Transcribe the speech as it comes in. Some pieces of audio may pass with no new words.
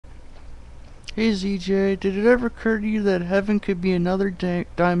Hey ZJ, did it ever occur to you that heaven could be another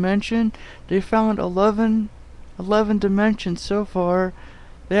dimension? They found 11 dimensions so far.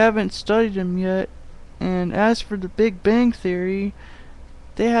 They haven't studied them yet. And as for the Big Bang Theory,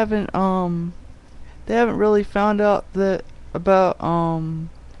 they haven't really found out that about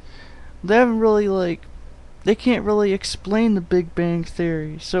they haven't really they can't really explain the Big Bang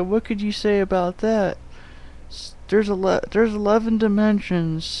Theory. So what could you say about that? There's 11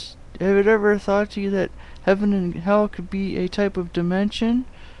 dimensions. Have it ever thought to you that heaven and hell could be a type of dimension?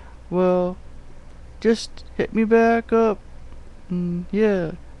 Well, just hit me back up. And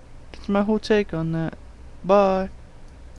yeah, that's my whole take on that. Bye.